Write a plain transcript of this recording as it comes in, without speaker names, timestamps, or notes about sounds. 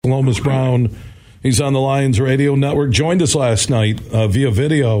Lomas Brown, he's on the Lions Radio Network, joined us last night via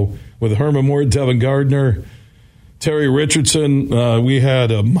video with Herman Moore, Devin Gardner, Terry Richardson. We had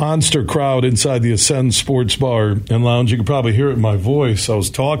a monster crowd inside the Ascend Sports Bar and Lounge. You can probably hear it in my voice. I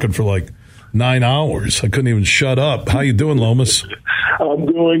was talking for like 9 hours. I couldn't even shut up. How you doing, Lomas? I'm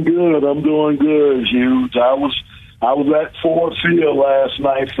doing good, Hughes. I was at Ford Field last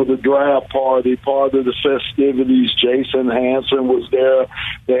night for the draft party, part of the festivities. Jason Hansen was there.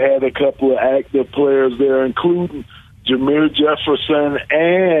 They had a couple of active players there, including Jameer Jefferson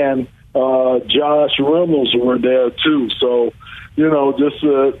and Josh Reynolds were there too. So, just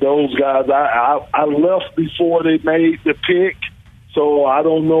those guys. I left before they made the pick, so I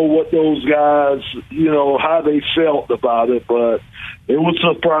don't know what those guys, how they felt about it, but it was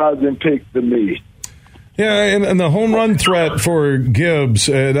a surprising pick to me. Yeah, and the home run threat for Gibbs,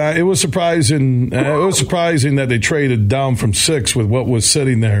 it was surprising. It was surprising that they traded down from 6 with what was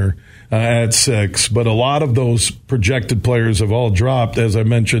sitting there at 6. But a lot of those projected players have all dropped. As I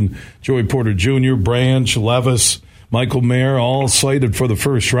mentioned, Joey Porter Jr., Branch, Levis, Michael Mayer, all slated for the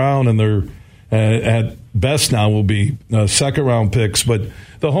first round, and they're at best now will be second-round picks. But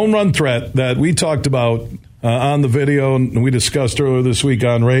the home run threat that we talked about on the video and we discussed earlier this week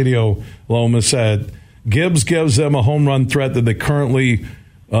on radio, Lomas said, Gibbs gives them a home run threat that they currently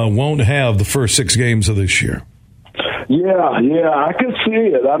won't have the first 6 games of this year. Yeah, I can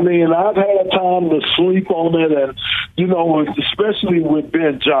see it. I mean, I've had time to sleep on it, and, especially with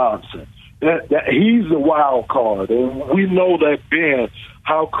Ben Johnson. That he's the wild card, and we know that Ben,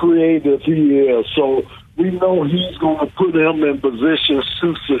 how creative he is. So we know he's going to put him in positions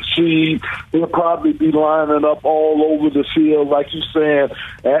to succeed. He'll probably be lining up all over the field, like you're saying,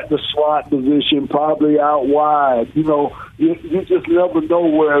 at the slot position, probably out wide. You just never know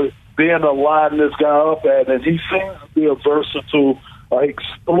where Ben will line this guy up at, and he seems to be a versatile,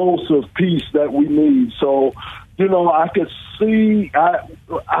 explosive piece that we need. So, I could see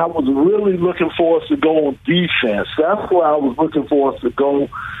I was really looking for us to go on defense. That's where I was looking for us to go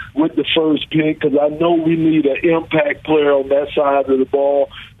with the first pick, because I know we need an impact player on that side of the ball.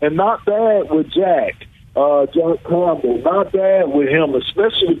 And not bad with Jack Campbell. Not bad with him,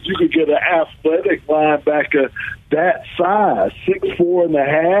 especially if you could get an athletic linebacker that size,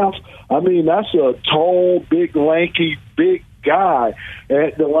 6'4.5". I mean, that's a tall, big, lanky, big guy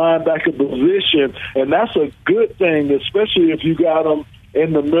at the linebacker position, and that's a good thing, especially if you got him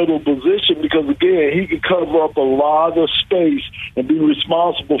in the middle position, because again, he can cover up a lot of space and be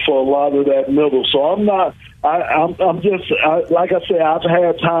responsible for a lot of that middle. So I'm just like I said, I've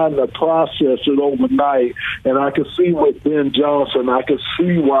had time to process it overnight, and I can see with Ben Johnson, I can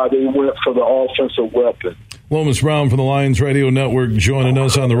see why they went for the offensive weapon. Lomas Brown from the Lions Radio Network joining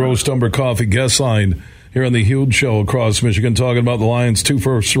us on the Roast Umber Coffee guest line here on the Huge Show across Michigan, talking about the Lions' 2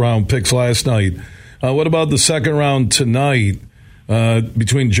 first-round picks last night. What about the second round tonight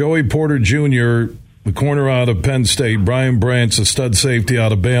between Joey Porter Jr., the corner out of Penn State, Brian Branch, the stud safety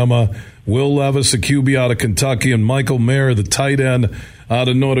out of Bama, Will Levis, the QB out of Kentucky, and Michael Mayer, the tight end out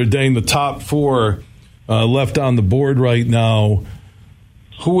of Notre Dame, the top 4 left on the board right now.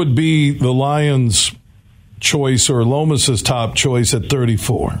 Who would be the Lions' choice or Lomas's top choice at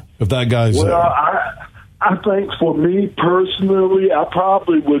 34 if that guy's there? I think for me personally, I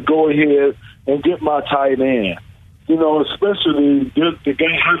probably would go ahead and get my tight end. Especially the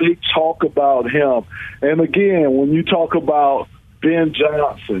guy, how they talk about him. And again, when you talk about Ben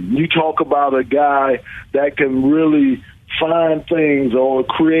Johnson, you talk about a guy that can really find things or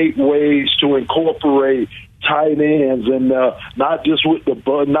create ways to incorporate tight ends, and not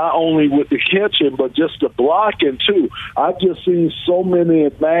only with the catching, but just the blocking too. I've just seen so many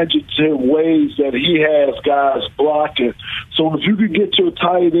imaginative ways that he has guys blocking. So if you could get your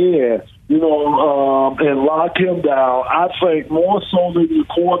tight end, and lock him down, I think more so than your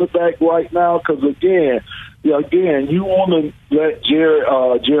quarterback right now, because again, you want to let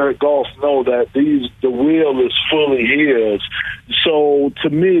Jared Goff know that the wheel is fully his. So to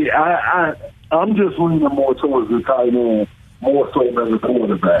me, I'm just leaning more towards the tight end, more so than the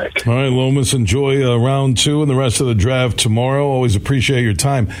quarterback. All right, Lomas, enjoy round 2 and the rest of the draft tomorrow. Always appreciate your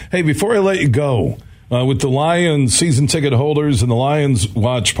time. Hey, before I let you go, with the Lions season ticket holders and the Lions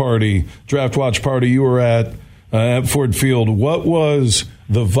draft watch party you were at Ford Field, what was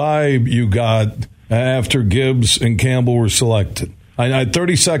the vibe you got after Gibbs and Campbell were selected? I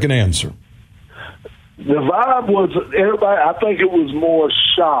 30-second answer. The vibe was everybody. I think it was more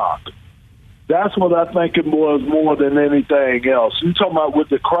shock. That's what I think it was more than anything else. You talking about with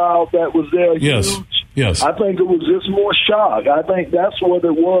the crowd that was there? Yes. Huge? Yes. I think it was just more shock. I think that's what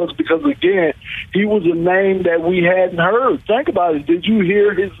it was because, again, he was a name that we hadn't heard. Think about it. Did you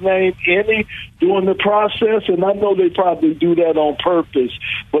hear his name any during the process? And I know they probably do that on purpose.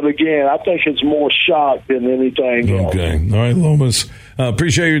 But, again, I think it's more shock than anything else. Okay. All right, Lomas.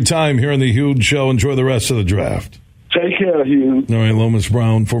 Appreciate your time here on the Huge Show. Enjoy the rest of the draft. Take care, Hugh. All right, Lomas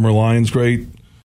Brown, former Lions great.